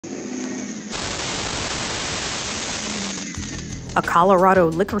A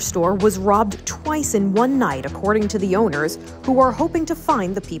Colorado liquor store was robbed twice in one night, according to the owners, who are hoping to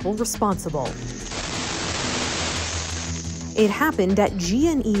find the people responsible. It happened at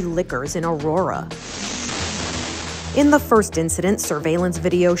G&E Liquors in Aurora. In the first incident, surveillance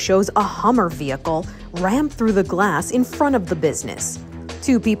video shows a Hummer vehicle ram through the glass in front of the business.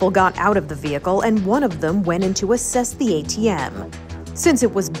 Two people got out of the vehicle and one of them went in to assess the ATM. Since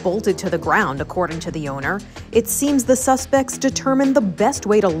it was bolted to the ground, according to the owner, it seems the suspects determined the best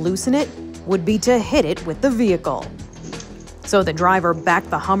way to loosen it would be to hit it with the vehicle. So the driver backed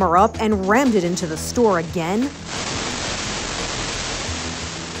the Hummer up and rammed it into the store again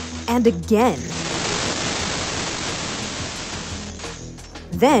and again.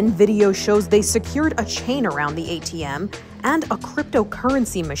 Then video shows they secured a chain around the ATM and a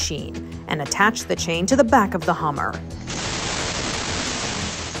cryptocurrency machine and attached the chain to the back of the Hummer.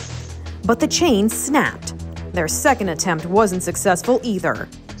 But the chain snapped. Their second attempt wasn't successful either.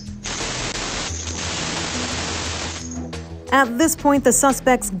 At this point, the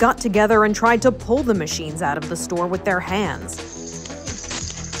suspects got together and tried to pull the machines out of the store with their hands.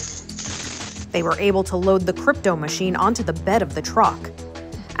 They were able to load the crypto machine onto the bed of the truck.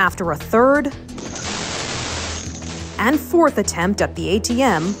 After a third and fourth attempt at the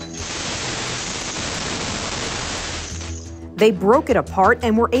ATM, they broke it apart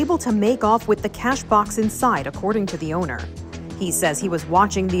and were able to make off with the cash box inside, according to the owner. He says he was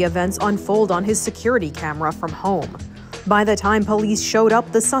watching the events unfold on his security camera from home. By the time police showed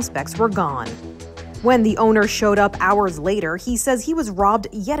up, the suspects were gone. When the owner showed up hours later, he says he was robbed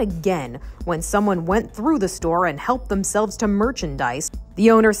yet again when someone went through the store and helped themselves to merchandise.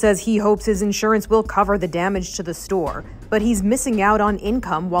 The owner says he hopes his insurance will cover the damage to the store, but he's missing out on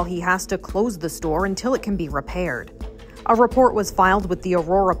income while he has to close the store until it can be repaired. A report was filed with the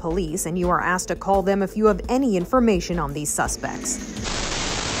Aurora police, and you are asked to call them if you have any information on these suspects.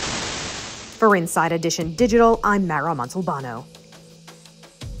 For Inside Edition Digital, I'm Montalbano.